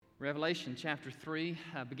Revelation chapter 3,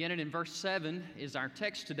 beginning in verse 7, is our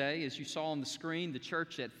text today. As you saw on the screen, the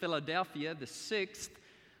church at Philadelphia, the sixth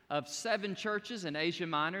of 7 churches in Asia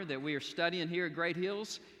Minor that we are studying here at Great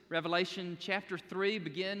Hills. Revelation chapter 3,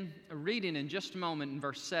 begin reading in just a moment in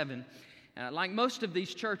verse 7. Like most of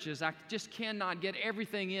these churches, I just cannot get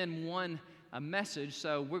everything in one message,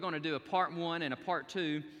 so we're going to do a part 1 and a part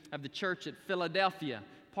 2 of the church at Philadelphia.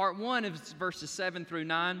 Part 1 is verses 7 through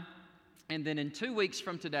 9. And then in 2 weeks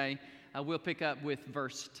from today, we'll pick up with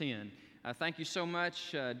verse 10. Thank you so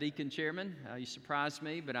much, Deacon Chairman. You surprised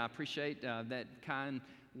me, but I appreciate that kind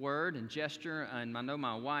word and gesture. And I know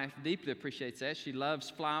my wife deeply appreciates that. She loves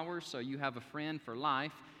flowers, so you have a friend for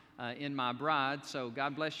life in my bride. So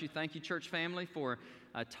God bless you. Thank you, church family, for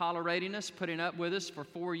tolerating us, putting up with us for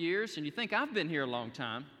 4 years. And you think I've been here a long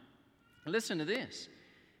time. Listen to this.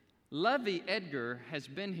 Lovey Edgar has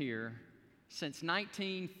been here since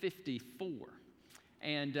 1954.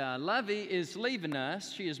 And Lovey is leaving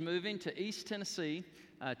us. She is moving to East Tennessee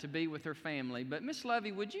to be with her family. But Miss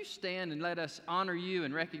Lovey, would you stand and let us honor you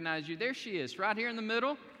and recognize you? There she is, right here in the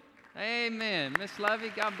middle. Amen. Miss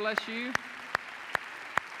Lovey, God bless you.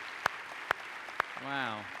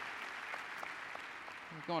 Wow.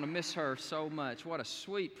 We're going to miss her so much. What a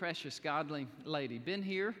sweet, precious, godly lady. Been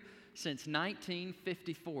here since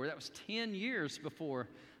 1954. That was 10 years before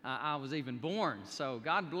I was even born. So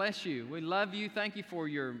God bless you. We love you. Thank you for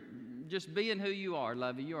your just being who you are,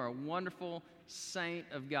 Lovey. You are a wonderful saint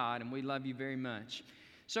of God, and we love you very much.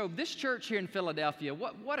 So this church here in Philadelphia,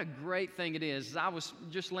 what a great thing it is. I was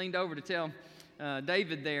just leaned over to tell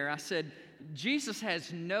David there, I said, Jesus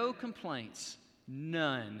has no complaints,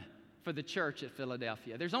 none, for the church at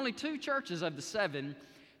Philadelphia. There's only 2 churches of the 7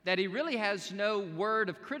 that he really has no word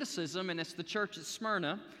of criticism, and it's the church at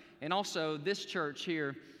Smyrna and also this church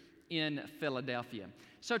here in Philadelphia.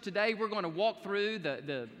 So today we're going to walk through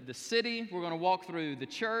the city, we're going to walk through the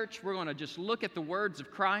church, we're going to just look at the words of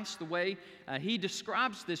Christ, the way he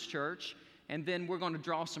describes this church, and then we're going to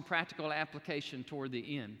draw some practical application toward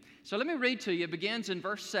the end. So let me read to you. It begins in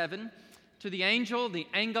verse 7. To the angel, the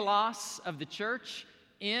angelos of the church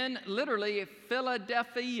in literally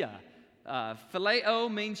Philadelphia. Phileo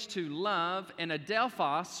means to love, and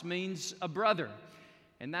adelphos means a brother.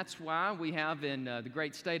 And that's why we have in the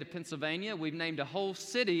great state of Pennsylvania, we've named a whole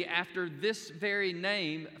city after this very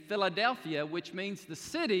name, Philadelphia, which means the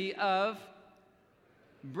city of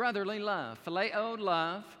brotherly love. Phileo,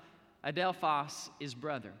 love. Adelphos is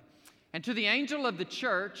brother. And to the angel of the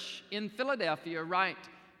church in Philadelphia write,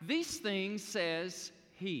 these things says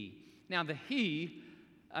he. Now the he,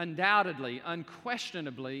 undoubtedly,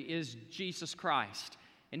 unquestionably, is Jesus Christ.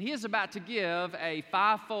 And he is about to give a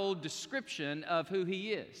 5-fold description of who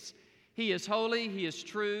he is. He is holy, he is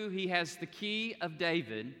true, he has the key of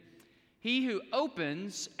David. He who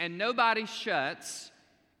opens and nobody shuts,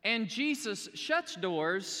 and Jesus shuts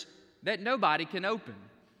doors that nobody can open.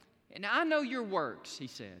 And I know your works, he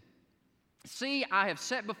said. See, I have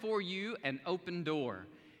set before you an open door,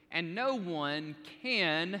 and no one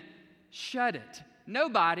can shut it.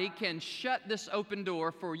 Nobody can shut this open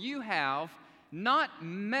door, for you have not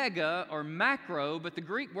mega or macro, but the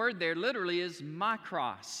Greek word there literally is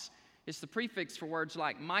mikros. It's the prefix for words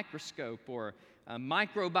like microscope or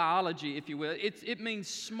microbiology, if you will. It means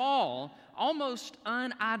small, almost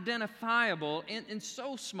unidentifiable, and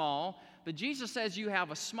so small. But Jesus says you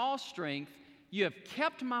have a small strength. You have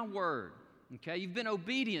kept my word. Okay, you've been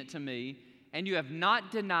obedient to me, and you have not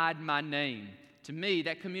denied my name. To me,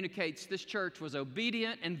 that communicates this church was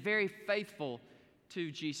obedient and very faithful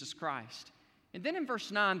to Jesus Christ. And then in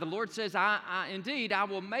verse 9, the Lord says, Indeed, I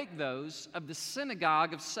will make those of the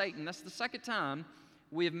synagogue of Satan. That's the second time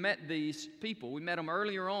we have met these people. We met them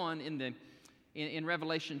earlier on in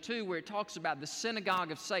Revelation 2, where it talks about the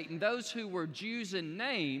synagogue of Satan, those who were Jews in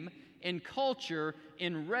name, in culture,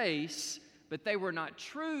 in race, but they were not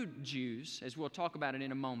true Jews, as we'll talk about it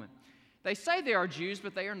in a moment. They say they are Jews,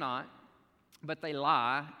 but they are not, but they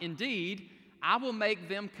lie. Indeed, I will make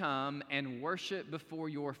them come and worship before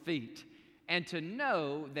your feet, and to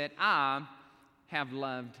know that I have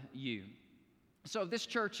loved you. So this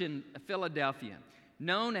church in Philadelphia,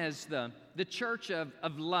 known as the church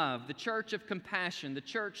of love, the church of compassion, the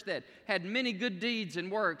church that had many good deeds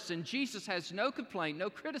and works, and Jesus has no complaint, no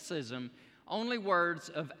criticism, only words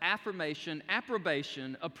of affirmation,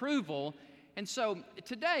 approbation, approval. And so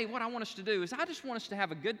today what I want us to do is I just want us to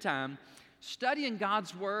have a good time studying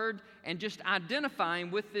God's Word and just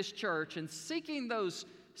identifying with this church and seeking those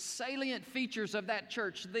salient features of that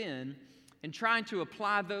church then and trying to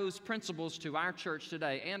apply those principles to our church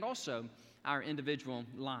today and also our individual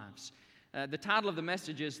lives. The title of the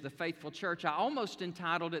message is The Faithful Church. I almost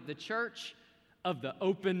entitled it The Church of the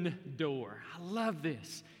Open Door. I love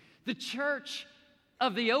this. The Church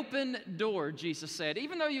of the Open Door, Jesus said.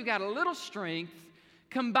 Even though you got a little strength,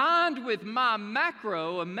 combined with my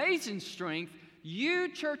macro amazing strength, you,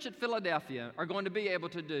 church at Philadelphia, are going to be able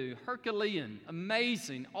to do Herculean,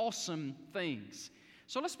 amazing, awesome things.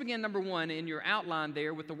 So let's begin, number one, in your outline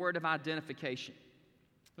there with the word of identification.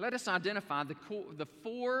 Let us identify the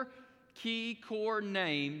four key core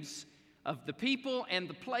names of the people and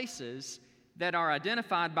the places that are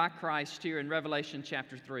identified by Christ here in Revelation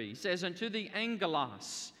chapter 3. He says, unto the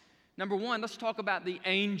angelos. Number one, let's talk about the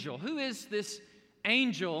angel. Who is this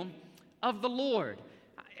angel of the Lord?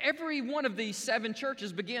 Every one of these 7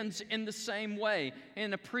 churches begins in the same way,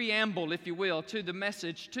 in a preamble, if you will, to the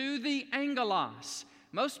message, to the angelos.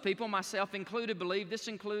 Most people, myself included, believe this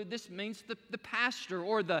means the pastor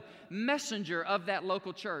or the messenger of that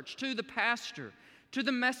local church. To the pastor, to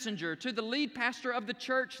the messenger, to the lead pastor of the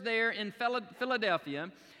church there in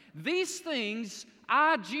Philadelphia. These things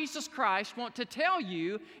I, Jesus Christ, want to tell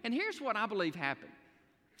you, and here's what I believe happened.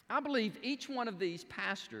 I believe each one of these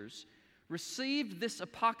pastors received this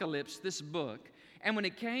apocalypse, this book, and when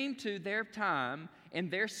it came to their time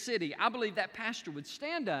and their city, I believe that pastor would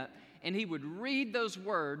stand up and he would read those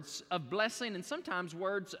words of blessing and sometimes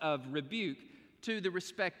words of rebuke to the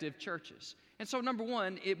respective churches. And so, number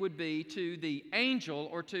one, it would be to the angel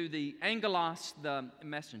or to the angelos, the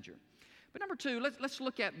messenger. But number two, let's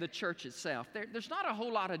look at the church itself. There's not a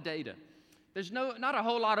whole lot of data. There's not a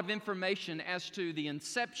whole lot of information as to the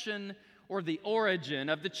inception or the origin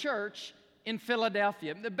of the church in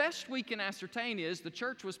Philadelphia. The best we can ascertain is the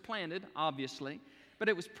church was planted, obviously, but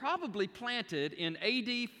it was probably planted in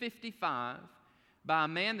AD 55 by a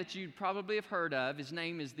man that you'd probably have heard of. His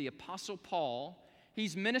name is the Apostle Paul.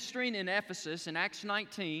 He's ministering in Ephesus in Acts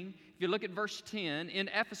 19. If you look at verse 10, in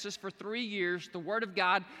Ephesus for 3 years, the Word of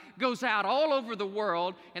God goes out all over the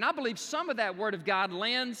world, and I believe some of that Word of God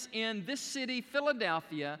lands in this city,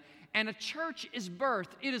 Philadelphia, and a church is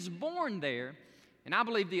birthed. It is born there, and I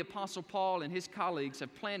believe the Apostle Paul and his colleagues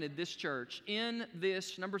have planted this church in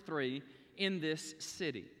this, number 3, in this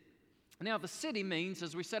city. Now, the city means,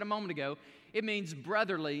 as we said a moment ago, it means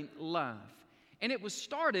brotherly love. And it was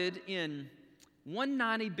started in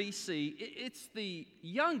 190 BC. It's the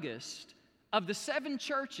youngest of the 7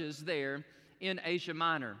 churches there in Asia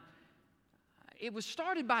Minor. It was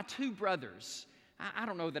started by 2 brothers. I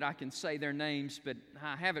don't know that I can say their names, but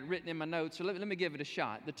I have it written in my notes, so let me give it a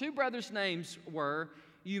shot. The 2 brothers' names were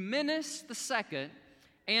Eumenes II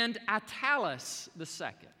and Attalus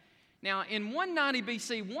II. Now, in 190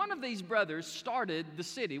 BC, one of these brothers started the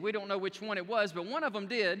city. We don't know which one it was, but one of them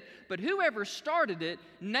did. But whoever started it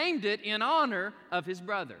named it in honor of his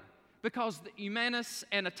brother, because Eumenes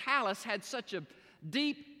and Attalus had such a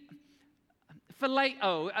deep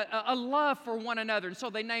phileo, a love for one another. And so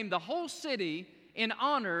they named the whole city in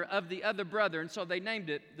honor of the other brother. And so they named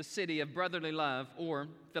it the city of brotherly love, or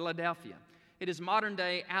Philadelphia. It is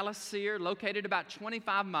modern-day Al-Asir, located about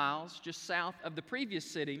 25 miles just south of the previous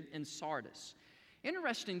city in Sardis.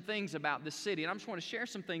 Interesting things about this city, and I just want to share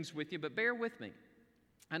some things with you, but bear with me.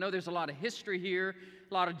 I know there's a lot of history here,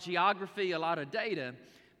 a lot of geography, a lot of data,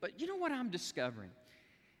 but you know what I'm discovering?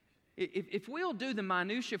 If we'll do the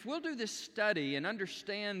minutiae, if we'll do this study and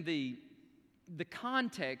understand the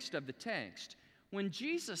context of the text, when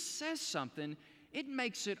Jesus says something, it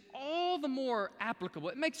makes it all the more applicable.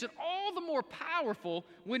 It makes it all the more powerful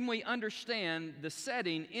when we understand the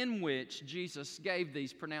setting in which Jesus gave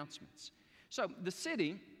these pronouncements. So the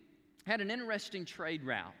city had an interesting trade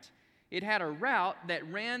route. It had a route that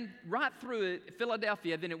ran right through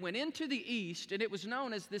Philadelphia, then it went into the east, and it was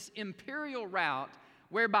known as this imperial route,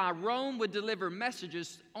 whereby Rome would deliver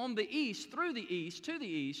messages on the east, to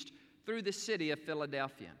the east, through the city of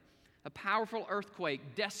Philadelphia. A powerful earthquake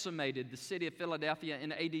decimated the city of Philadelphia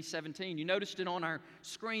in AD 17. You noticed it on our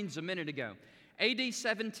screens a minute ago. AD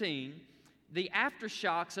 17, the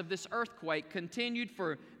aftershocks of this earthquake continued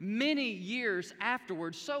for many years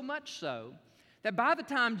afterwards, so much so that by the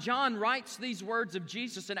time John writes these words of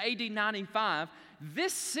Jesus in AD 95,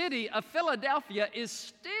 this city of Philadelphia is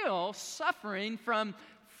still suffering from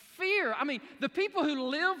fear. I mean, the people who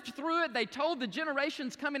lived through it, they told the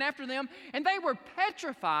generations coming after them, and they were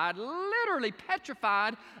petrified, literally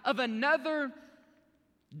petrified, of another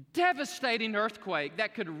devastating earthquake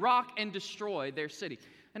that could rock and destroy their city.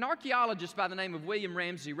 An archaeologist by the name of William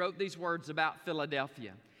Ramsey wrote these words about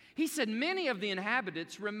Philadelphia. He said, many of the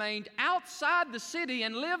inhabitants remained outside the city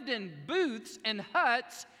and lived in booths and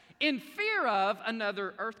huts in fear of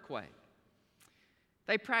another earthquake.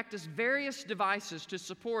 They practiced various devices to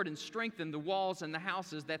support and strengthen the walls and the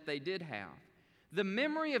houses that they did have. The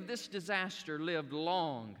memory of this disaster lived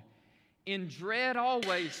long. In dread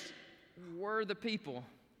always were the people.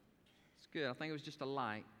 It's good. I think it was just a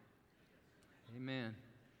light. Amen.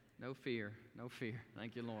 No fear. No fear.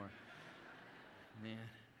 Thank you, Lord. Amen.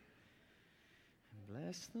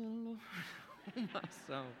 Bless the Lord, oh my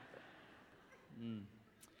soul.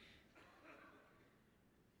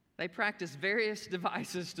 They practiced various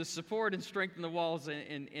devices to support and strengthen the walls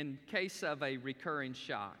in case of a recurring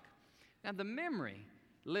shock. Now, the memory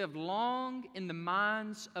lived long in the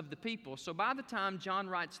minds of the people. So by the time John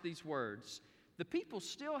writes these words, the people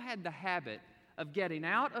still had the habit of getting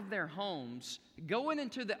out of their homes, going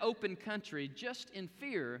into the open country just in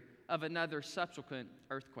fear of another subsequent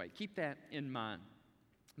earthquake. Keep that in mind.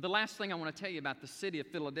 The last thing I want to tell you about the city of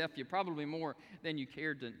Philadelphia, probably more than you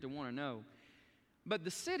cared to want to know, but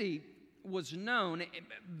the city was known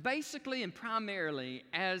basically and primarily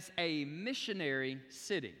as a missionary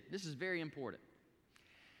city. This is very important.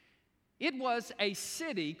 It was a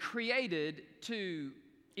city created to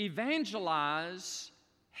evangelize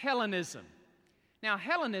Hellenism. Now,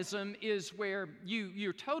 Hellenism is where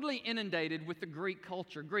you're totally inundated with the Greek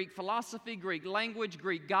culture, Greek philosophy, Greek language,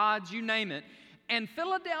 Greek gods, you name it. And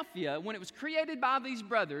Philadelphia, when it was created by these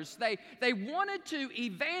brothers, they wanted to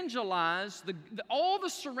evangelize all the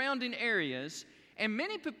surrounding areas, and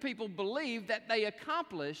many people believe that they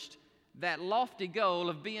accomplished that lofty goal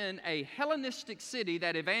of being a Hellenistic city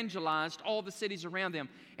that evangelized all the cities around them.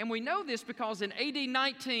 And we know this because in AD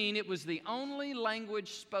 19, it was the only language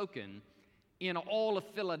spoken in all of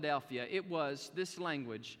Philadelphia. It was this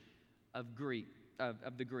language of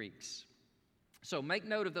the Greeks. So make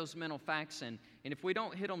note of those mental facts, and if we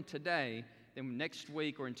don't hit them today, then next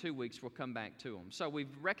week or in 2 weeks we'll come back to them. So we've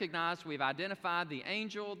identified the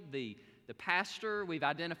angel, the pastor, we've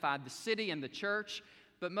identified the city and the church,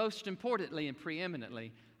 but most importantly and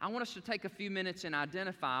preeminently, I want us to take a few minutes and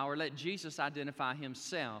identify, or let Jesus identify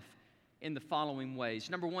himself in the following ways.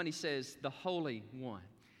 Number one, he says, the Holy One.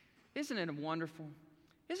 Isn't it wonderful?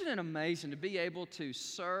 Isn't it amazing to be able to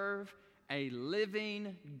serve a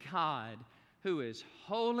living God who is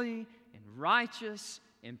holy and righteous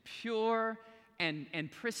and pure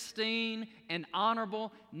and pristine and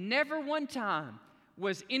honorable? Never one time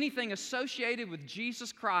was anything associated with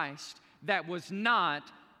Jesus Christ that was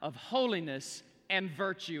not of holiness and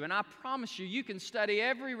virtue. And I promise you, you can study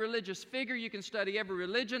every religious figure, you can study every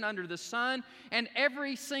religion under the sun, and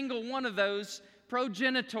every single one of those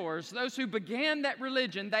progenitors, those who began that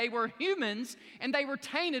religion, they were humans and they were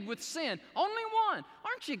tainted with sin. Only one.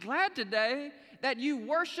 Aren't you glad today that you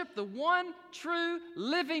worship the one true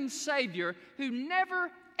living Savior who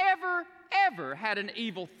never, ever, ever had an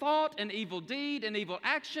evil thought, an evil deed, an evil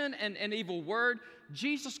action, and an evil word?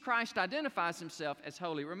 Jesus Christ identifies himself as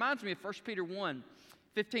holy. It reminds me of 1 Peter 1,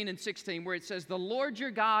 15 and 16, where it says, "The Lord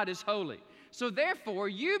your God is holy. So therefore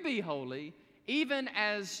you be holy, even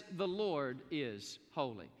as the Lord is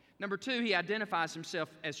holy." Number two, he identifies himself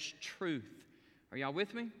as truth. Are y'all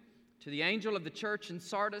with me? To the angel of the church in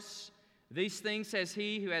Sardis, these things says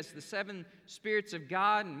he who has the seven spirits of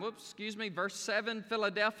God. And verse 7,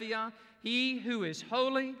 Philadelphia, he who is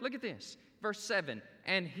holy. Look at this, verse 7,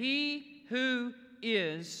 and he who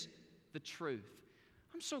is the truth.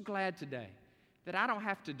 I'm so glad today that I don't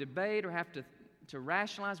have to debate or have to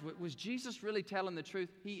rationalize. Was Jesus really telling the truth?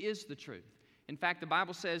 He is the truth. In fact, the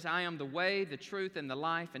Bible says, I am the way, the truth, and the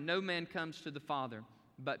life, and no man comes to the Father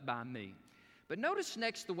but by me. But notice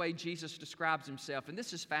next the way Jesus describes himself, and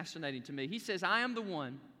this is fascinating to me. He says, I am the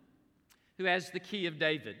one who has the key of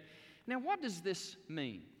David. Now, what does this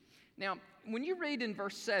mean? Now, when you read in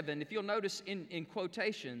verse 7, if you'll notice in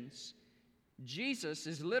quotations, Jesus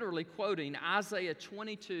is literally quoting Isaiah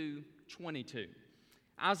 22:22.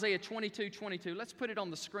 Isaiah 22:22. Let's put it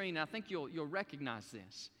on the screen. I think you'll recognize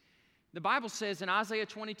this. The Bible says in Isaiah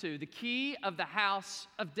 22, the key of the house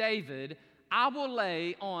of David I will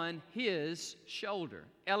lay on his shoulder.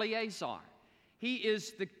 Eleazar. He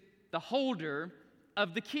is the holder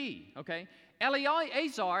of the key, okay?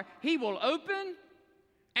 Eleazar, he will open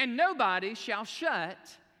and nobody shall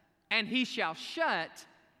shut, and he shall shut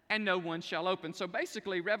and no one shall open. So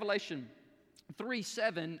basically, Revelation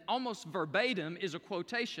 3:7, almost verbatim, is a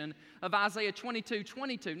quotation of Isaiah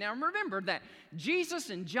 22:22. Now remember that Jesus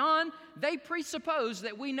and John, they presuppose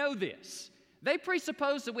that we know this. They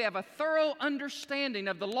presuppose that we have a thorough understanding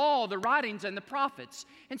of the law, the writings, and the prophets.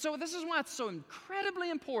 And so this is why it's so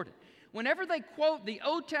incredibly important. Whenever they quote the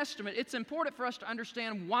Old Testament, it's important for us to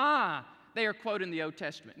understand why they are quoting the Old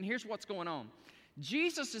Testament. And here's what's going on.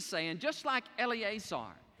 Jesus is saying, just like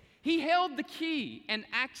Eleazar, He held the key and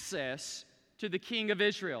access to the king of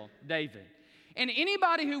Israel, David. And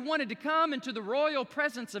anybody who wanted to come into the royal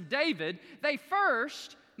presence of David, they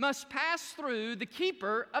first must pass through the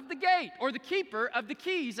keeper of the gate, or the keeper of the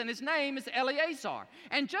keys, and his name is Eleazar.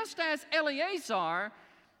 And just as Eleazar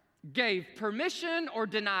gave permission or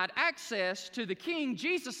denied access to the king,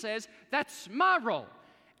 Jesus says, that's my role.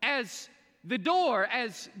 As the door,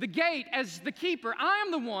 as the gate, as the keeper, I am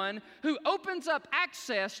the one who opens up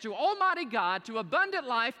access to Almighty God, to abundant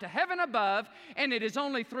life, to heaven above, and it is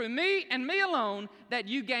only through me and me alone that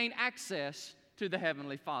you gain access to the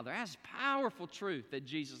Heavenly Father. That's powerful truth that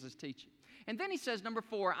Jesus is teaching. And then he says, number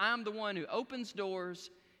 4, I am the one who opens doors,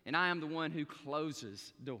 and I am the one who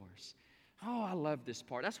closes doors. Oh, I love this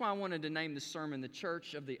part. That's why I wanted to name the sermon, The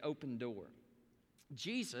Church of the Open Door.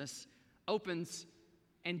 Jesus opens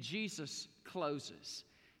and Jesus closes.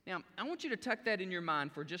 Now, I want you to tuck that in your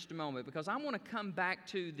mind for just a moment, because I want to come back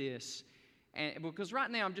to this, and because right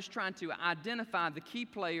now I'm just trying to identify the key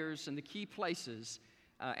players and the key places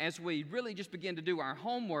as we really just begin to do our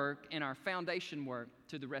homework and our foundation work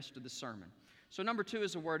to the rest of the sermon. So number 2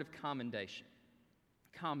 is a word of commendation.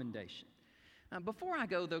 Commendation. Before I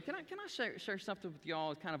go, though, can I share something with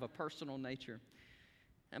y'all, kind of a personal nature?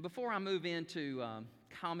 And before I move into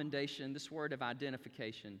commendation, this word of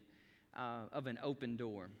identification of an open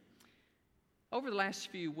door. Over the last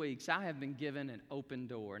few weeks, I have been given an open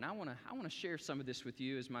door, and I want to share some of this with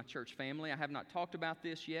you as my church family. I have not talked about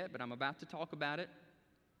this yet, but I'm about to talk about it.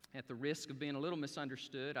 At the risk of being a little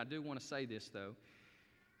misunderstood, I do want to say this, though.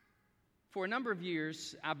 For a number of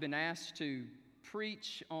years, I've been asked to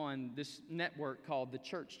preach on this network called the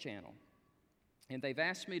Church Channel. And they've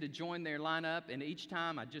asked me to join their lineup, and each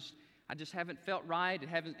time I just haven't felt right. It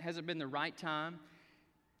hasn't been the right time.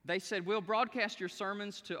 They said, we'll broadcast your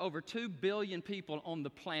sermons to over 2 billion people on the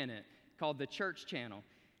planet, called the Church Channel.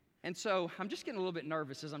 And so I'm just getting a little bit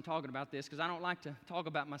nervous as I'm talking about this, because I don't like to talk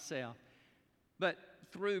about myself. But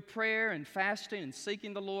through prayer and fasting and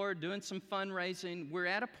seeking the Lord, doing some fundraising, we're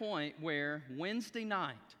at a point where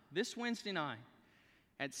this Wednesday night,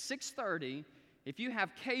 at 6:30, if you have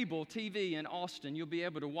cable TV in Austin, you'll be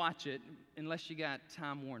able to watch it, unless you got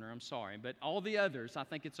Time Warner, I'm sorry. But all the others, I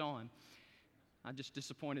think it's on. I just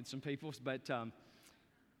disappointed some people, but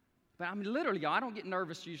I mean, literally, y'all, I don't get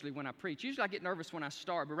nervous usually when I preach. Usually I get nervous when I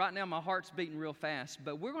start, but right now my heart's beating real fast.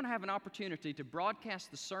 But we're going to have an opportunity to broadcast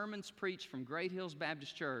the sermons preached from Great Hills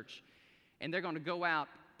Baptist Church, and they're going to go out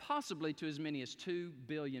possibly to as many as 2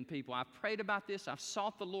 billion people. I've prayed about this. I've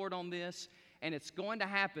sought the Lord on this, and it's going to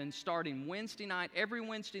happen starting Wednesday night, every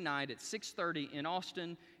Wednesday night at 6:30 in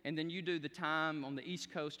Austin, and then you do the time on the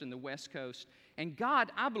East Coast and the West Coast. And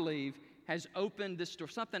God, I believe, has opened this door,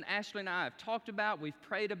 something Ashley and I have talked about, we've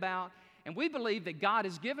prayed about, and we believe that God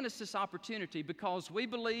has given us this opportunity because we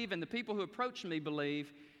believe, and the people who approach me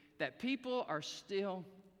believe, that people are still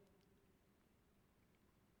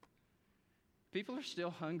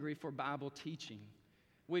hungry for Bible teaching.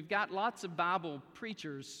 We've got lots of Bible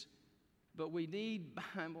preachers, but we need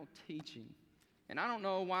Bible teaching. And I don't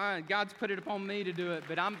know why God's put it upon me to do it,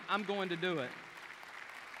 but I'm going to do it.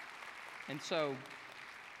 And so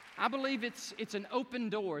I believe it's an open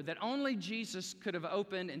door that only Jesus could have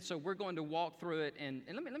opened, and so we're going to walk through it. And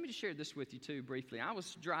let me just share this with you too briefly. I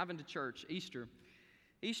was driving to church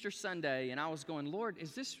Easter Sunday, and I was going, Lord,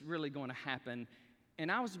 is this really going to happen?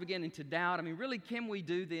 And I was beginning to doubt. I mean, really, can we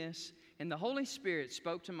do this? And the Holy Spirit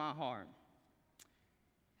spoke to my heart.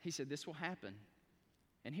 He said, this will happen.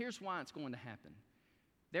 And here's why it's going to happen.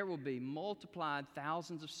 There will be multiplied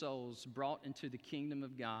thousands of souls brought into the kingdom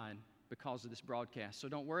of God because of this broadcast. So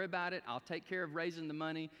don't worry about it. I'll take care of raising the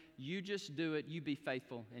money. You just do it. You be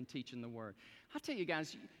faithful in teaching the word. I'll tell you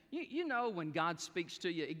guys, you know when God speaks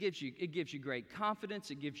to you, it gives you great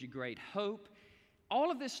confidence. It gives you great hope.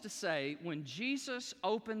 All of this to say, when Jesus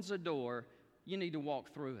opens a door, you need to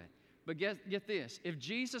walk through it. But get this. If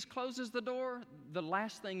Jesus closes the door, the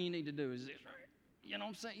last thing you need to do is this. You know what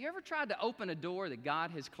I'm saying? You ever tried to open a door that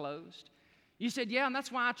God has closed? You said, yeah, and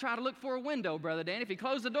that's why I try to look for a window, Brother Dan. If he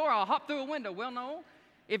closed the door, I'll hop through a window. Well, no.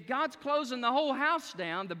 If God's closing the whole house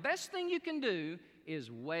down, the best thing you can do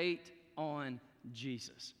is wait on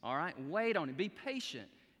Jesus, all right? Wait on him. Be patient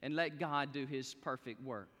and let God do his perfect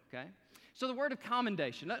work, okay? So the word of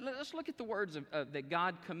commendation. Let's look at the words that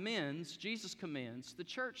God commends, Jesus commends the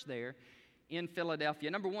church there in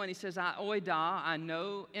Philadelphia. Number 1, he says, I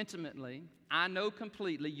know intimately, I know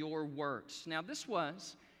completely your works. Now, this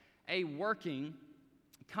was a working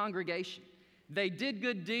congregation. They did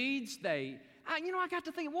good deeds. I got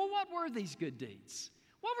to think, well, what were these good deeds?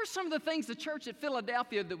 What were some of the things the church at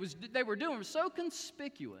Philadelphia they were doing? Were so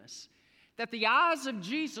conspicuous that the eyes of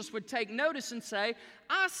Jesus would take notice and say,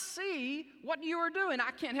 I see what you are doing. I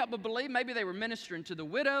can't help but believe maybe they were ministering to the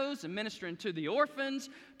widows and ministering to the orphans.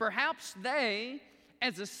 Perhaps they,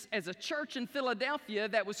 as a church in Philadelphia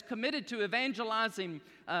that was committed to evangelizing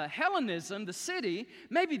Hellenism, the city,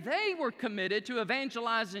 maybe they were committed to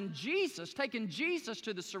evangelizing Jesus, taking Jesus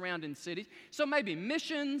to the surrounding cities. So maybe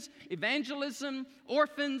missions, evangelism,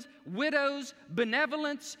 orphans, widows,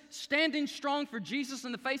 benevolence, standing strong for Jesus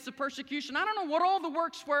in the face of persecution. I don't know what all the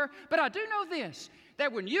works were, but I do know this,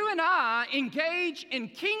 that when you and I engage in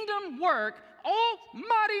kingdom work,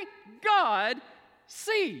 Almighty God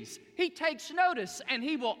sees. He takes notice, and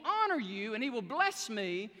He will honor you, and He will bless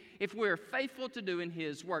me if we're faithful to doing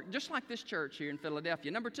His work, just like this church here in Philadelphia.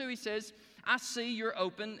 Number 2, He says, I see your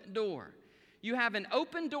open door. You have an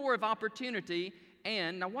open door of opportunity,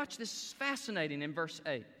 and now watch this, fascinating in verse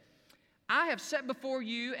 8. I have set before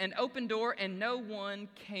you an open door, and no one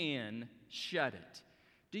can shut it.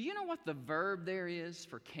 Do you know what the verb there is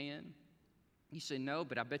for can? You say, no,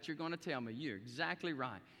 but I bet you're going to tell me. You're exactly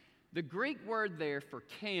right. The Greek word there for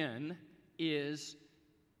can is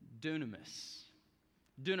dunamis.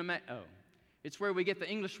 Dunameo. It's where we get the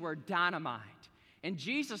English word dynamite. And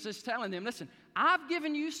Jesus is telling them, listen, I've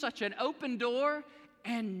given you such an open door,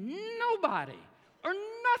 and nobody or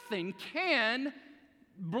nothing can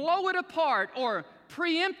blow it apart or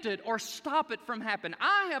preempt it or stop it from happening.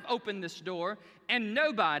 I have opened this door, and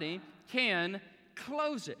nobody can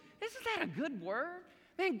close it. Isn't that a good word?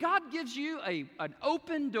 Man, God gives you an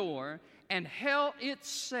open door, and hell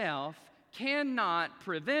itself cannot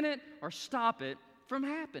prevent it or stop it from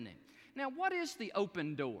happening. Now, what is the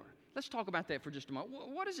open door? Let's talk about that for just a moment.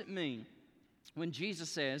 What does it mean when Jesus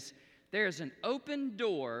says there's an open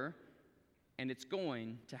door and it's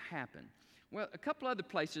going to happen? Well, a couple other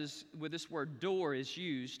places where this word door is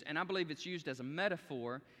used, and I believe it's used as a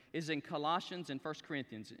metaphor, is in Colossians and 1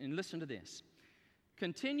 Corinthians. And listen to this.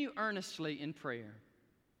 Continue earnestly in prayer,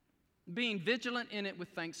 being vigilant in it with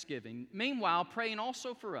thanksgiving. Meanwhile, praying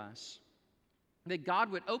also for us, that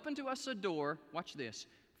God would open to us a door, watch this,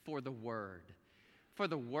 for the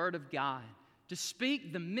Word of God, to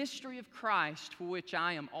speak the mystery of Christ, for which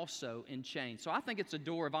I am also in chains. So I think it's a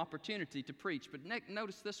door of opportunity to preach. But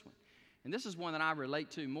notice this one, and this is one that I relate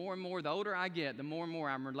to more and more. The older I get, the more and more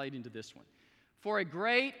I'm relating to this one. For a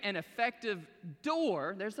great and effective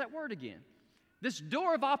door, there's that word again, this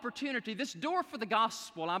door of opportunity, this door for the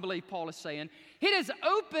gospel, I believe Paul is saying, it is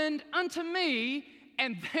opened unto me,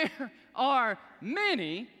 and there are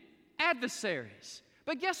many adversaries.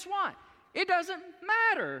 But guess what? It doesn't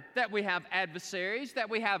matter that we have adversaries, that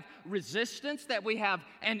we have resistance, that we have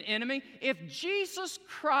an enemy. If Jesus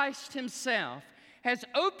Christ Himself has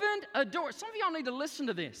opened a door, some of y'all need to listen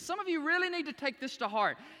to this. Some of you really need to take this to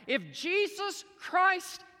heart. If Jesus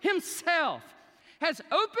Christ Himself has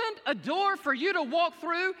opened a door for you to walk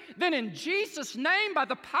through, then in Jesus' name, by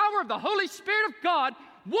the power of the Holy Spirit of God,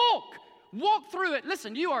 walk through it.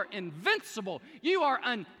 Listen, you are invincible. You are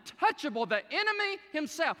untouchable. The enemy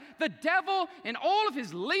himself, the devil and all of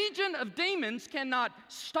his legion of demons cannot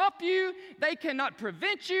stop you. They cannot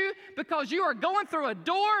prevent you, because you are going through a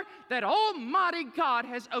door that Almighty God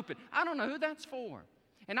has opened. I don't know who that's for.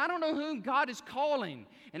 And I don't know whom God is calling.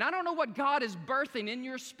 And I don't know what God is birthing in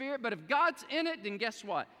your spirit. But if God's in it, then guess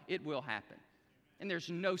what? It will happen. And there's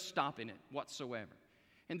no stopping it whatsoever.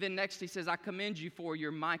 And then next he says, I commend you for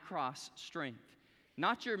your mikros strength.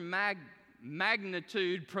 Not your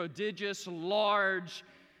magnitude, prodigious, large,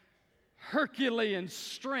 Herculean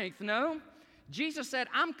strength. No. Jesus said,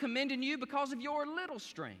 I'm commending you because of your little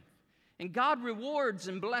strength. And God rewards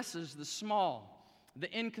and blesses the small,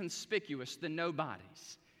 the inconspicuous, the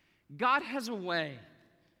nobodies. God has a way.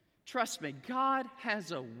 Trust me, God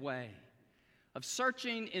has a way of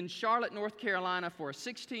searching in Charlotte, North Carolina for a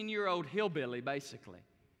 16-year-old hillbilly, basically,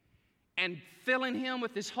 and filling him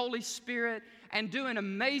with His Holy Spirit and doing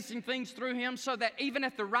amazing things through him, so that even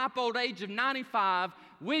at the ripe old age of 95,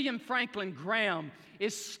 William Franklin Graham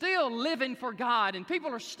is still living for God, and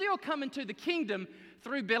people are still coming to the kingdom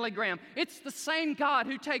through Billy Graham. It's the same God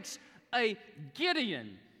who takes a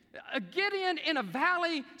Gideon in a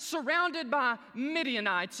valley surrounded by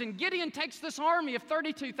Midianites. And Gideon takes this army of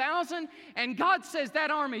 32,000, and God says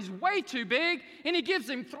that army's way too big, and He gives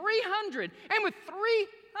him 300. And with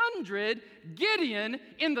 300, Gideon,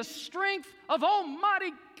 in the strength of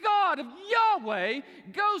Almighty God, of Yahweh,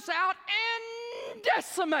 goes out and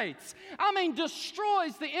decimates.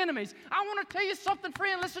 Destroys the enemies. I want to tell you something,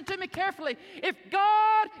 friend. Listen to me carefully. If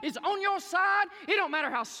God is on your side, it don't matter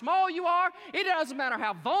how small you are. It doesn't matter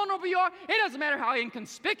how vulnerable you are. It doesn't matter how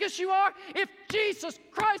inconspicuous you are. If Jesus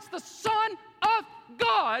Christ, the Son of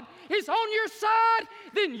God is on your side,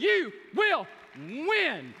 then you will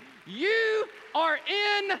win. You are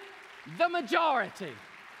in the majority.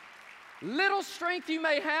 Little strength you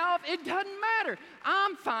may have, it doesn't matter.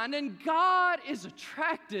 I'm finding God is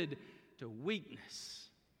attracted to weakness.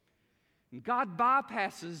 And God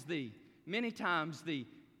bypasses many times the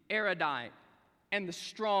erudite and the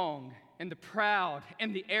strong and the proud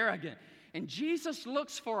and the arrogant. And Jesus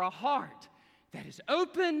looks for a heart that is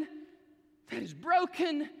open, that is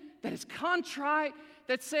broken, that is contrite,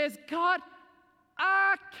 that says, God,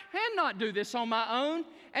 I cannot do this on my own,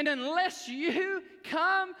 and unless you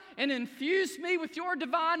come and infuse me with your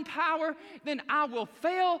divine power, then I will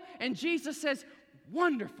fail. And Jesus says,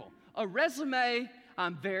 wonderful, a resume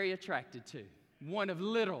I'm very attracted to, one of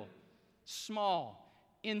little, small,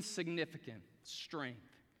 insignificant strength.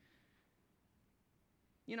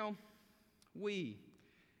 You know, we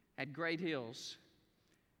at Great Hills,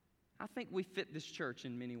 I think we fit this church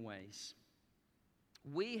in many ways.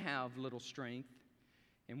 We have little strength,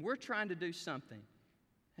 and we're trying to do something.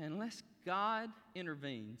 And unless God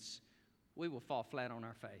intervenes, we will fall flat on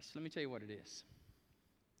our face. Let me tell you what it is.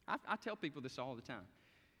 I tell people this all the time.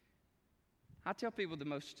 I tell people the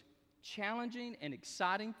most challenging and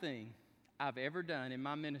exciting thing I've ever done in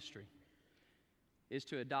my ministry is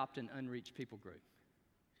to adopt an unreached people group.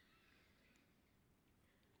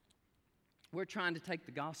 We're trying to take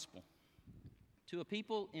the gospel to a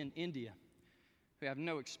people in India who have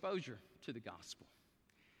no exposure to the gospel.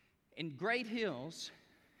 In Great Hills,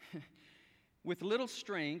 with little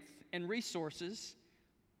strength and resources,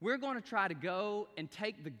 we're going to try to go and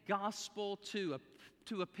take the gospel to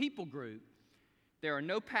a people group. There are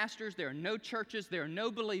no pastors, there are no churches, there are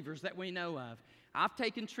no believers that we know of. I've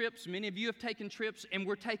taken trips, many of you have taken trips, and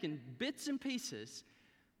we're taking bits and pieces,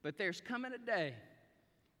 but there's coming a day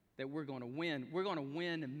that we're going to win. We're going to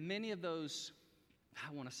win many of those,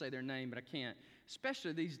 I want to say their name, but I can't,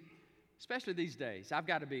 especially these days. I've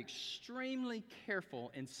got to be extremely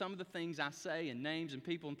careful in some of the things I say and names and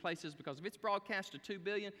people and places, because if it's broadcast to 2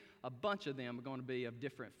 billion, a bunch of them are going to be of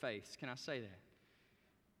different faiths. Can I say that?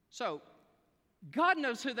 So, God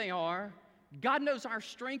knows who they are. God knows our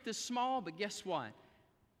strength is small, but guess what?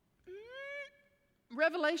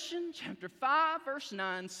 Revelation chapter 5, verse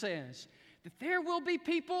 9 says that there will be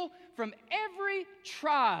people from every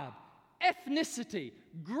tribe, ethnicity,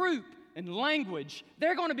 group, and language.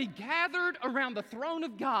 They're going to be gathered around the throne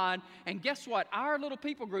of God, and guess what? Our little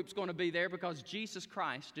people group's going to be there because Jesus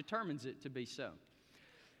Christ determines it to be so.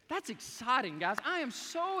 That's exciting, guys. I am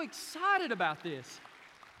so excited about this.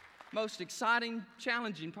 Most exciting,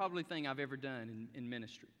 challenging probably thing I've ever done in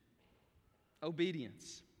ministry.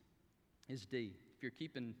 Obedience is D, if you're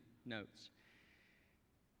keeping notes.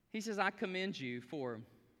 He says, I commend you for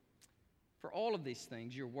all of these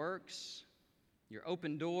things, your works, your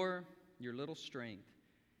open door, your little strength.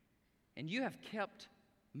 And you have kept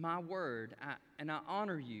my word, and I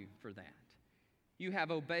honor you for that. You have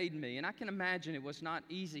obeyed me. And I can imagine it was not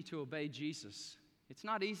easy to obey Jesus. It's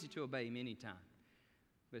not easy to obey him anytime,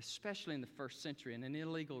 but especially in the first century in an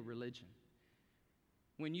illegal religion.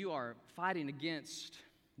 When you are fighting against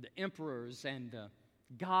the emperors and the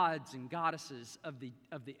gods and goddesses of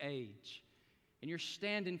the age, and you're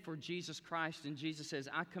standing for Jesus Christ, and Jesus says,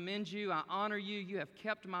 I commend you, I honor you, you have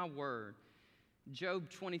kept my word. Job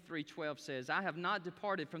 23:12 says, I have not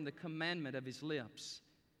departed from the commandment of his lips.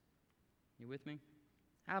 You with me?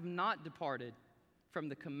 I have not departed from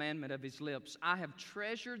the commandment of his lips. I have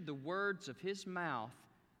treasured the words of his mouth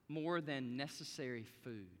more than necessary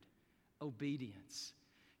food. Obedience.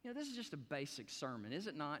 You know, this is just a basic sermon, is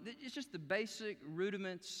it not? It's just the basic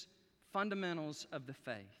rudiments, fundamentals of the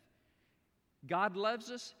faith. God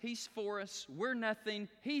loves us. He's for us. We're nothing.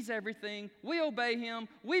 He's everything. We obey him.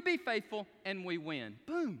 We be faithful, and we win.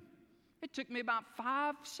 Boom. It took me about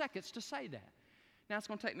 5 seconds to say that. Now it's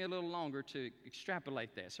going to take me a little longer to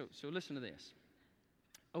extrapolate that. So listen to this.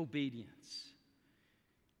 Obedience.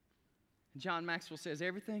 John Maxwell says,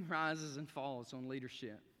 everything rises and falls on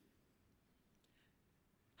leadership.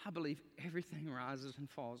 I believe everything rises and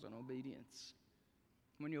falls on obedience.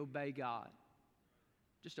 When you obey God,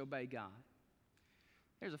 just obey God.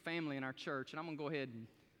 There's a family in our church, and I'm going to go ahead and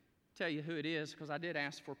tell you who it is because I did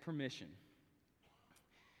ask for permission.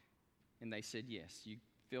 And they said, yes, you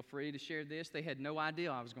feel free to share this. They had no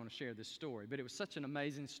idea I was going to share this story, but it was such an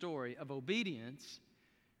amazing story of obedience.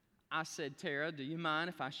 I said, Tara, do you mind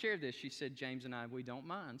if I share this? She said, James and I, we don't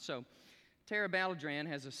mind. So Tara Balladran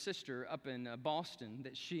has a sister up in Boston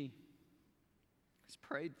that she has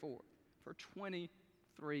prayed for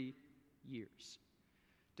 23 years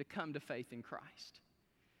to come to faith in Christ.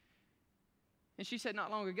 And she said, not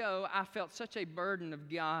long ago, I felt such a burden of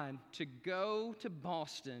God to go to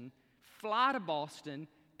Boston, fly to Boston,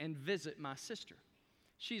 and visit my sister.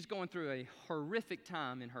 She's going through a horrific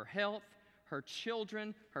time in her health, her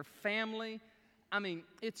children, her family. I mean,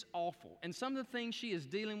 it's awful. And some of the things she is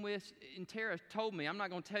dealing with, and Tara told me, I'm not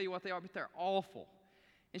going to tell you what they are, but they're awful.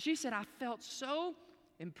 And she said, I felt so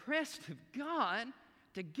impressed with God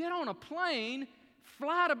to get on a plane,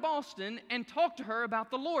 fly to Boston, and talk to her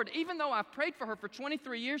about the Lord. Even though I've prayed for her for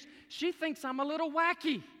 23 years, she thinks I'm a little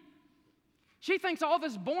wacky. She thinks all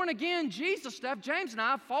this born-again Jesus stuff, James and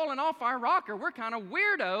I have fallen off our rocker. We're kind of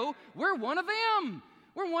weirdo. We're one of them.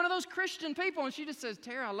 We're one of those Christian people. And she just says,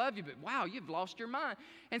 Tara, I love you, but wow, you've lost your mind.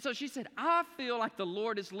 And so she said, I feel like the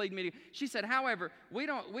Lord is leading me to. She said, however, we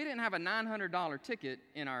didn't have a $900 ticket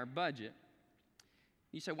in our budget.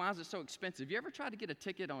 You say, why is it so expensive? You ever tried to get a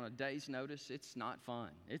ticket on a day's notice? It's not fun.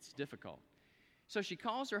 It's difficult. So she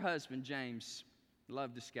calls her husband, James.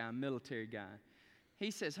 Love this guy, military guy.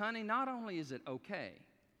 He says, honey, not only is it okay,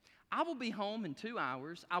 I will be home in 2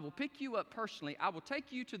 hours. I will pick you up personally. I will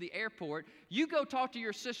take you to the airport. You go talk to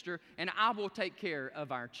your sister, and I will take care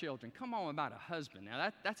of our children. Come on about a husband.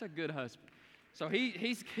 Now, that's a good husband. So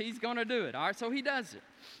he's going to do it. All right, so he does it.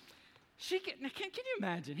 Can you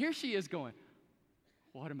imagine? Here she is going,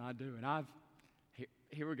 what am I doing?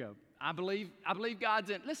 Here we go. I believe God's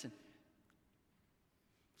in. Listen,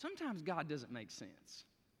 sometimes God doesn't make sense.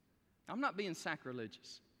 I'm not being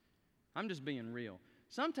sacrilegious. I'm just being real.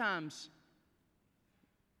 Sometimes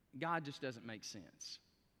God just doesn't make sense.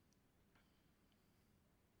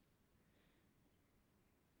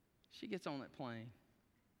 She gets on that plane.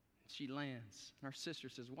 She lands. And her sister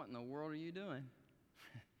says, what in the world are you doing?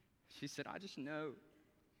 She said, I just know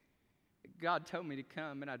God told me to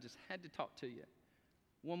come, and I just had to talk to you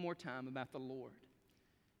one more time about the Lord.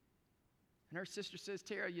 And her sister says,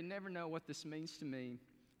 Tara, you never know what this means to me.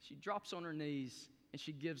 She drops on her knees, and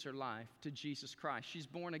she gives her life to Jesus Christ. She's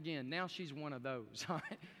born again. Now she's one of those, all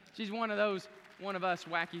right? She's one of us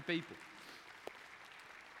wacky people.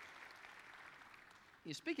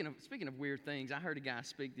 Speaking of weird things, I heard a guy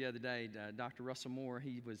speak the other day, Dr. Russell Moore.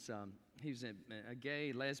 He was a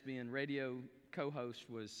gay, lesbian radio co-host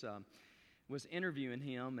was interviewing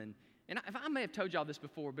him. And I may have told y'all this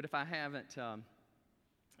before, but if I haven't,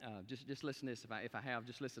 just listen to this. If I have,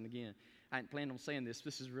 just listen again. I hadn't planned on saying this.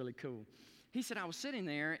 This is really cool. He said, I was sitting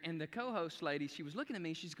there, and the co-host lady, she was looking at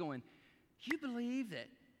me, she's going, you believe that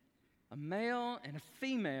a male and a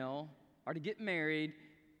female are to get married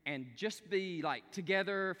and just be like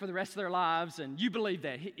together for the rest of their lives, and you believe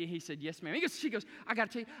that? He said, yes, ma'am. She goes, I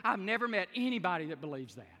got to tell you, I've never met anybody that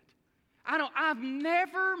believes that. I've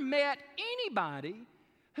never met anybody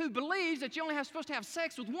who believes that you're only supposed to have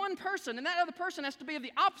sex with one person, and that other person has to be of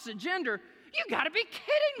the opposite gender. You got to be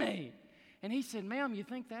kidding me. And he said, ma'am, you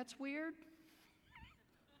think that's weird?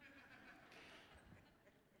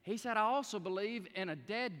 He said, I also believe in a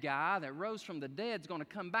dead guy that rose from the dead is going to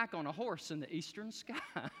come back on a horse in the eastern sky.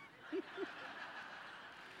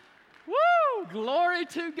 Woo! Glory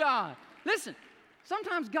to God. Listen,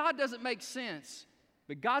 sometimes God doesn't make sense,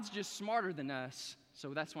 but God's just smarter than us,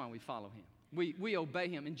 so that's why we follow Him. We obey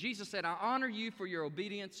Him. And Jesus said, I honor you for your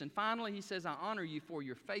obedience. And finally, He says, I honor you for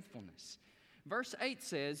your faithfulness. Verse 8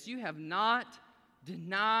 says, you have not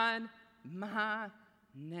denied my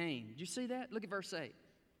name. Did you see that? Look at verse 8.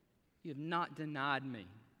 You have not denied me.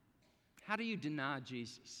 How do you deny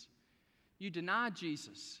Jesus? You deny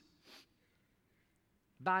Jesus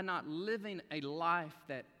by not living a life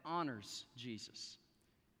that honors Jesus.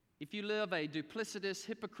 If you live a duplicitous,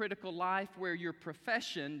 hypocritical life where your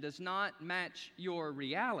profession does not match your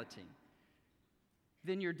reality,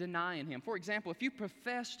 then you're denying Him. For example, if you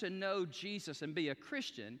profess to know Jesus and be a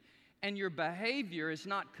Christian, and your behavior is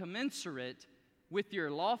not commensurate with your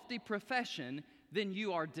lofty profession, then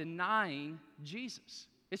you are denying Jesus.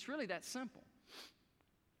 It's really that simple.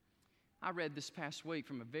 I read this past week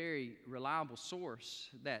from a very reliable source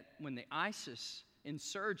that when the ISIS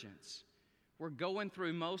insurgents were going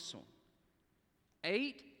through Mosul,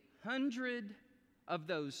 800 of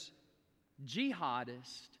those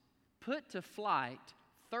jihadists put to flight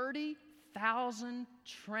 30,000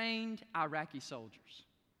 trained Iraqi soldiers.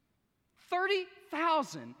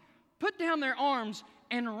 30,000 put down their arms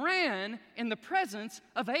and ran in the presence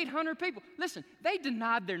of 800 people. Listen, they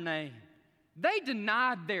denied their name. They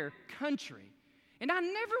denied their country. And I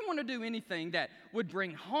never want to do anything that would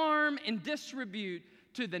bring harm and disrepute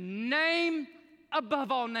to the name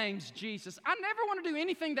above all names, Jesus. I never want to do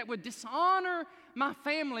anything that would dishonor my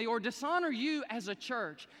family or dishonor you as a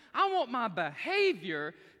church. I want my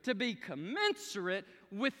behavior to be commensurate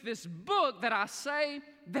with this book that I say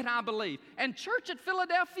that I believe. And church at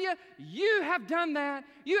Philadelphia, you have done that.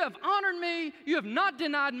 You have honored me. You have not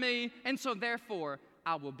denied me. And so therefore,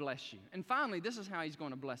 I will bless you. And finally, this is how he's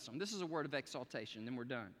going to bless them. This is a word of exaltation, then we're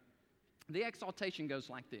done. The exaltation goes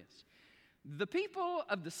like this. The people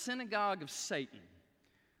of the synagogue of Satan,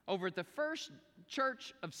 over at the first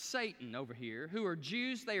church of Satan over here, who are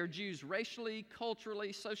Jews, they are Jews racially,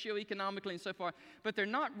 culturally, socioeconomically, and so forth, but they're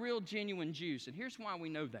not real, genuine Jews. And here's why we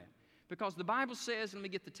know that. Because the Bible says, let me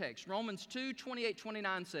get the text, Romans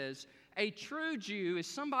 2:28-29 says, a true Jew is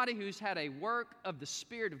somebody who's had a work of the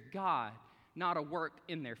Spirit of God, not a work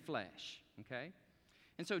in their flesh, okay?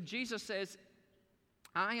 And so Jesus says,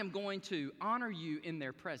 I am going to honor you in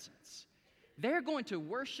their presence. They're going to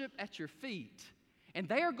worship at your feet, and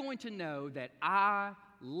they are going to know that I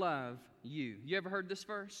love you. You ever heard this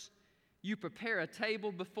verse? You prepare a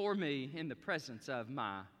table before me in the presence of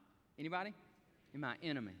anybody? In my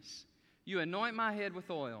enemies. You anoint my head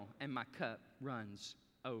with oil, and my cup runs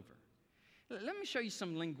over. Let me show you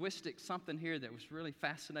some linguistic something here that was really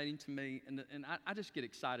fascinating to me, and I just get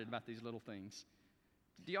excited about these little things.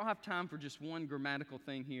 Do y'all have time for just one grammatical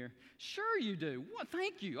thing here? Sure you do. Well,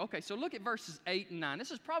 thank you. Okay, so look at verses 8 and 9.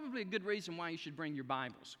 This is probably a good reason why you should bring your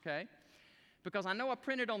Bibles, okay? Because I know I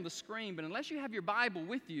printed on the screen, but unless you have your Bible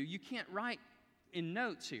with you, you can't write in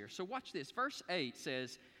notes here. So watch this. Verse 8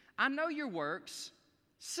 says, I know your works.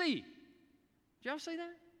 See. Did y'all see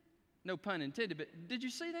that? No pun intended, but did you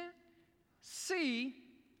see that? See,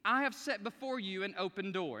 I have set before you an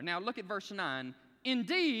open door. Now look at verse 9.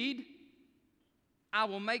 Indeed, I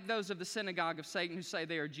will make those of the synagogue of Satan who say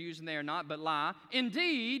they are Jews and they are not, but lie.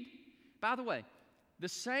 Indeed, by the way, the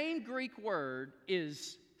same Greek word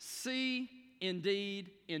is see, indeed,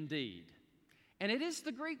 indeed. And it is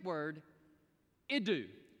the Greek word idou,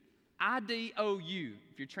 I-D-O-U,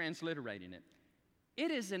 if you're transliterating it. It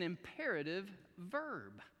is an imperative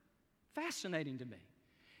verb. Fascinating to me.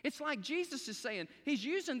 It's like Jesus is saying, he's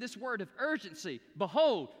using this word of urgency.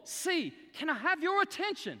 Behold, see, can I have your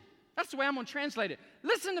attention? That's the way I'm going to translate it.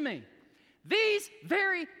 Listen to me. These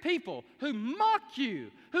very people who mock you,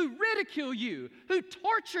 who ridicule you, who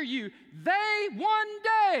torture you, they one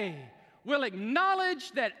day will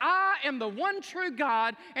acknowledge that I am the one true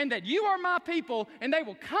God and that you are my people, and they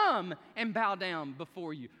will come and bow down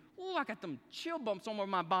before you. Oh, I got them chill bumps all over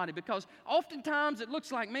my body because oftentimes it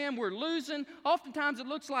looks like, man, we're losing. Oftentimes it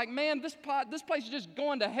looks like, man, this place is just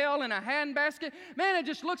going to hell in a handbasket. Man, it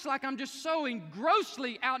just looks like I'm just so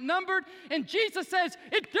grossly outnumbered. And Jesus says,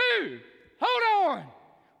 it do. Hold on.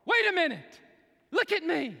 Wait a minute. Look at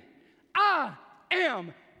me. I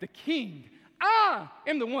am the King. I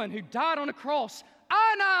am the one who died on a cross.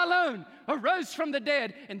 I and I alone arose from the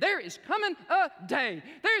dead, and there is coming a day.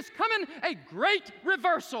 There is coming a great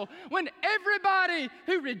reversal when everybody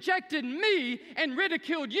who rejected me and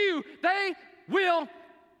ridiculed you, they will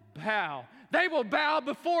bow. They will bow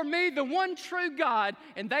before me, the one true God,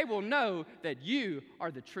 and they will know that you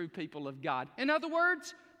are the true people of God. In other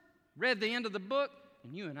words, read the end of the book,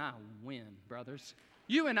 and you and I win, brothers.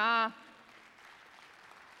 You and I,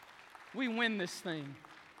 we win this thing.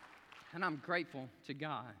 And I'm grateful to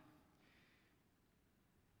God.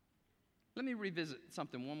 Let me revisit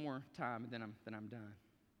something one more time, and then I'm done.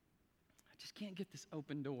 I just can't get this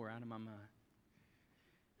open door out of my mind.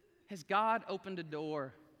 Has God opened a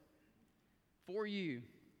door for you,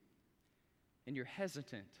 and you're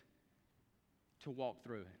hesitant to walk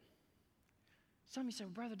through it? Some of you say,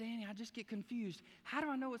 well, Brother Danny, I just get confused. How do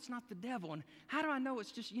I know it's not the devil? And how do I know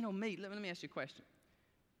it's just, me? Let me ask you a question.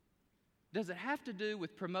 Does it have to do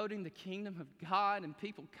with promoting the kingdom of God and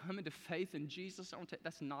people coming to faith in Jesus?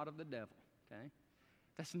 That's not of the devil, okay?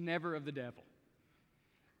 That's never of the devil.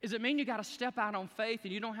 Does it mean you got to step out on faith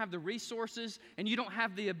and you don't have the resources and you don't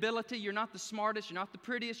have the ability, you're not the smartest, you're not the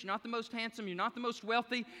prettiest, you're not the most handsome, you're not the most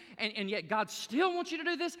wealthy, and yet God still wants you to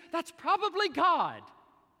do this? That's probably God.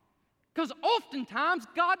 Because oftentimes,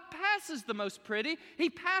 God passes the most pretty. He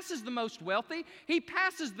passes the most wealthy. He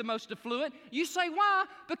passes the most affluent. You say, why?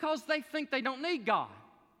 Because they think they don't need God.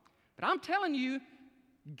 But I'm telling you,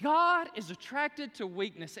 God is attracted to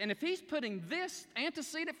weakness. And if He's putting this,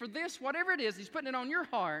 antecedent for this, whatever it is, He's putting it on your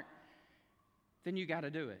heart, then you got to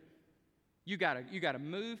do it. You got to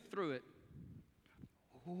move through it.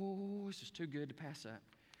 Oh, this is too good to pass up.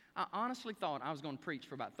 I honestly thought I was going to preach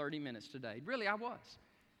for about 30 minutes today. Really, I was.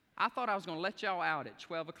 I thought I was going to let y'all out at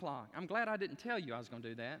 12 o'clock. I'm glad I didn't tell you I was going to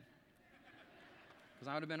do that, because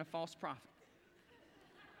I would have been a false prophet.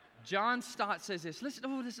 John Stott says this. Listen,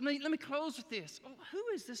 let me close with this. Oh, who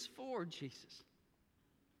is this for, Jesus?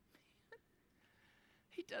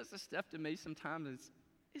 He does this stuff to me sometimes.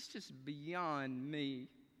 It's just beyond me.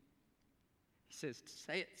 He says,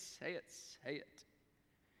 say it, say it, say it.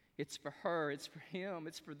 It's for her, it's for him,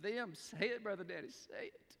 it's for them. Say it, Brother Daddy, say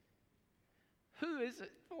it. Who is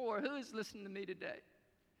it for? Who is listening to me today?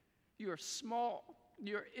 You are small.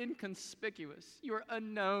 You're inconspicuous. You're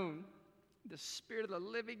unknown. The Spirit of the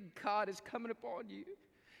living God is coming upon you.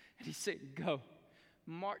 And He said, go.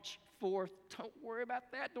 March forth. Don't worry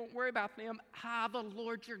about that. Don't worry about them. I, the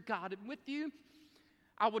Lord your God, am with you.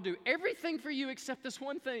 I will do everything for you except this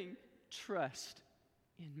one thing. Trust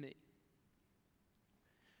in me.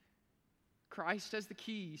 Christ has the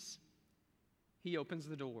keys. He opens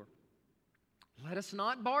the door. Let us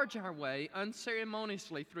not barge our way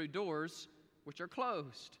unceremoniously through doors which are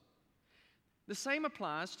closed. The same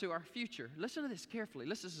applies to our future. Listen to this carefully.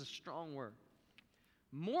 This is a strong word.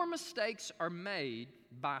 More mistakes are made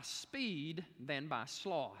by speed than by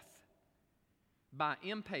sloth, by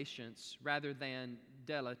impatience rather than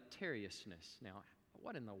deleteriousness. Now,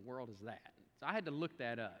 what in the world is that? So I had to look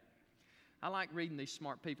that up. I like reading these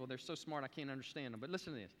smart people. They're so smart I can't understand them. But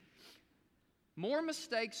listen to this. More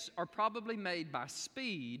mistakes are probably made by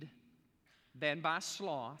speed than by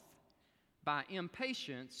sloth, by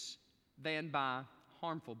impatience than by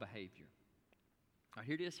harmful behavior. All right,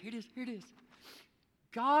 here it is, here it is, here it is.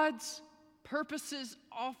 God's purposes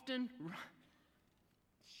often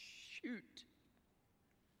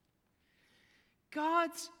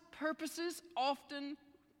God's purposes often,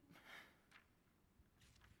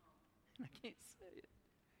 I can't say it.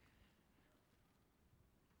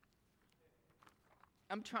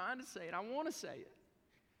 I'm trying to say it. I want to say it.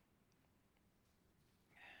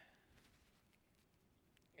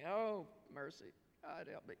 Oh, mercy. God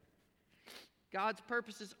help me. God's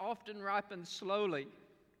purposes often ripen slowly.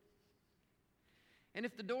 And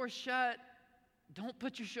if the door's shut, don't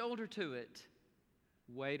put your shoulder to it.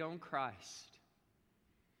 Wait on Christ.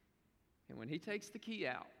 And when He takes the key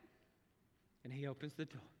out and He opens the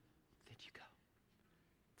door, then you go.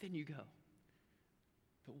 Then you go.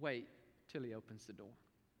 But wait till He opens the door.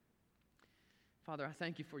 Father, I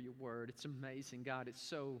thank You for Your word. It's amazing, God. It's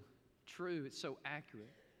so true. It's so accurate.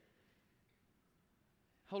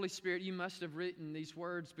 Holy Spirit, You must have written these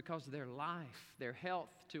words because they're life, they're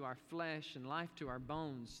health to our flesh and life to our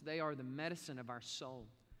bones. They are the medicine of our soul.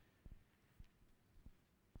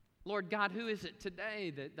 Lord God, who is it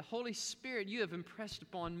today that the Holy Spirit You have impressed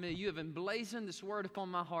upon me, You have emblazoned this word upon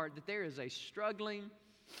my heart that there is a struggling,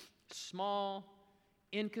 small,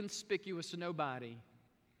 inconspicuous nobody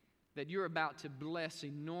that You're about to bless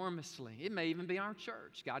enormously. It may even be our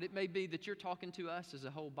church, God. It may be that You're talking to us as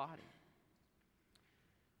a whole body.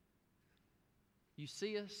 You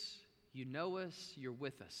see us, You know us, You're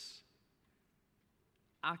with us.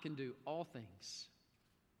 I can do all things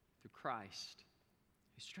through Christ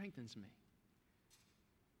who strengthens me.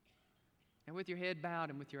 And with your head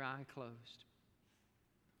bowed and with your eye closed,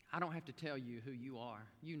 I don't have to tell you who you are.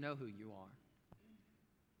 You know who you are.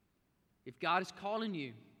 If God is calling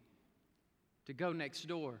you to go next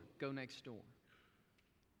door, go next door.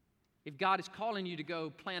 If God is calling you to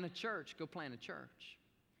go plant a church, go plant a church.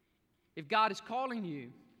 If God is calling you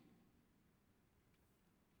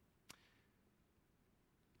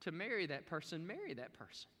to marry that person, marry that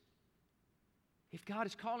person. If God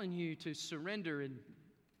is calling you to surrender and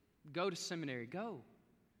go to seminary, go.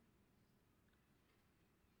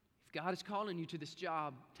 If God is calling you to this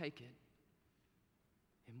job, take it.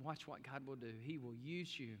 And watch what God will do. He will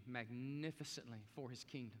use you magnificently for His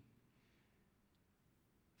kingdom.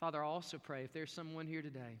 Father, I also pray if there's someone here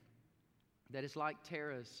today that is like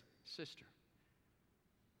Tara's sister.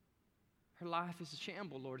 Her life is a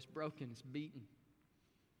shamble, Lord. It's broken, it's beaten.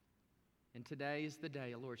 And today is the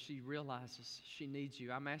day, Lord, she realizes she needs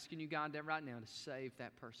You. I'm asking You, God, that right now to save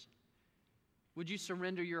that person. Would you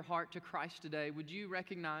surrender your heart to Christ today? Would you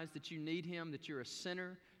recognize that you need Him, that you're a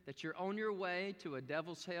sinner, that you're on your way to a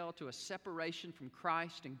devil's hell, to a separation from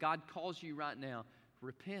Christ, and God calls you right now,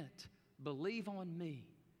 repent, believe on Me.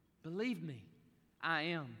 Believe Me. I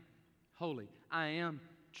am holy. I am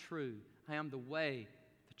true. I am the way,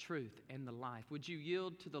 the truth, and the life. Would you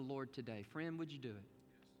yield to the Lord today? Friend, would you do it?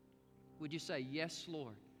 Would you say, yes,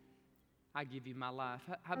 Lord, I give You my life?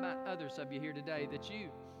 How about others of you here today that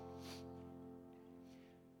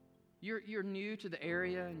you're new to the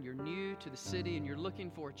area and you're new to the city and you're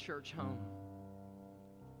looking for a church home?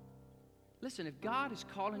 Listen, if God is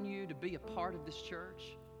calling you to be a part of this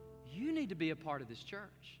church, you need to be a part of this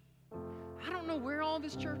church. I don't know where all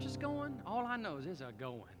this church is going. All I know is it's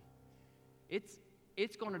going.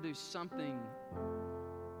 It's going to do something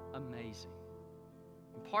amazing.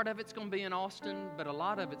 Part of it's going to be in Austin, but a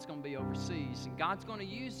lot of it's going to be overseas. And God's going to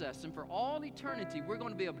use us. And for all eternity, we're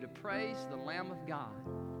going to be able to praise the Lamb of God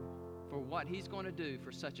for what He's going to do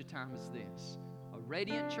for such a time as this. A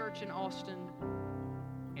radiant church in Austin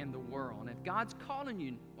and the world. And if God's calling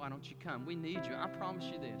you, why don't you come? We need you. I promise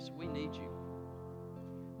you this. We need you.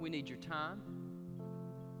 We need your time.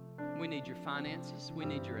 We need your finances. We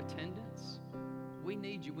need your attendance. We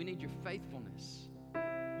need you. We need your faithfulness.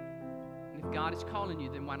 And if God is calling you,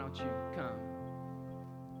 then why don't you come?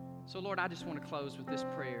 So, Lord, I just want to close with this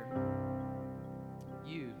prayer.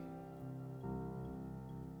 You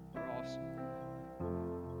are awesome.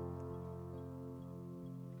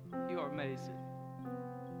 You are amazing.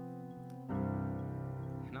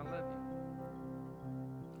 And I love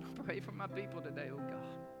you. I pray for my people today, oh God,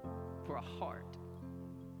 for a heart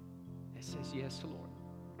that says yes, Lord.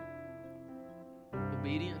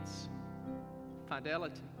 Obedience,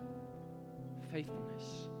 fidelity,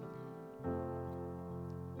 faithfulness.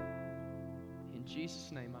 In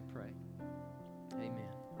Jesus' name I pray. Amen.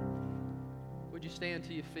 Would you stand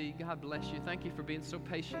to your feet? God bless you. Thank you for being so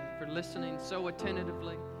patient, for listening so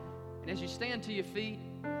attentively. And as you stand to your feet,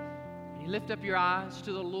 you lift up your eyes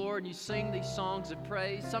to the Lord and you sing these songs of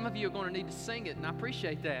praise. Some of you are going to need to sing it, and I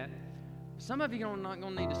appreciate that. Some of you are not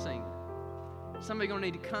going to need to sing it. Some of you are going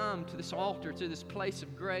to need to come to this altar, to this place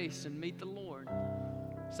of grace, and meet the Lord.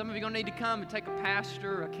 Some of you are going to need to come and take a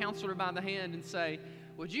pastor or a counselor by the hand and say,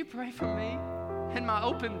 would you pray for me and my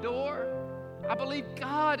open door? I believe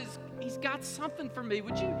God He's got something for me.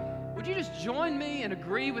 Would you just join me and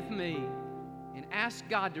agree with me and ask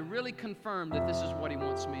God to really confirm that this is what He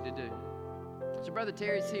wants me to do? So Brother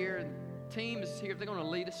Terry's here and the team is here. They're going to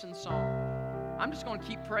lead us in song. I'm just going to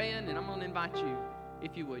keep praying, and I'm going to invite you,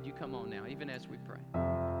 if you would, you come on now, even as we pray.